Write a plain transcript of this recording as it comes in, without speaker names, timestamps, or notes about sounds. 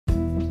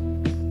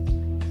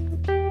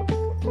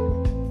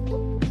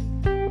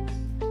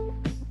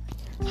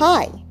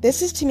Hi,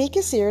 this is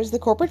Tamika Sears, the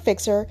Corporate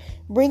Fixer,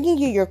 bringing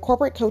you your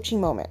corporate coaching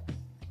moment.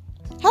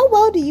 How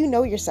well do you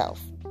know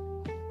yourself?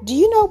 Do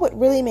you know what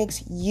really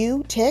makes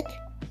you tick?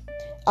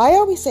 I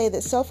always say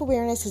that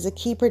self-awareness is a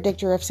key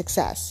predictor of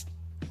success.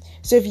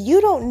 So if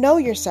you don't know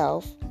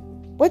yourself,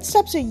 what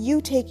steps are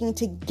you taking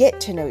to get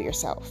to know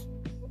yourself?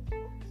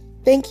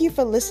 Thank you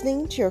for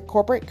listening to your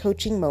corporate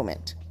coaching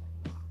moment.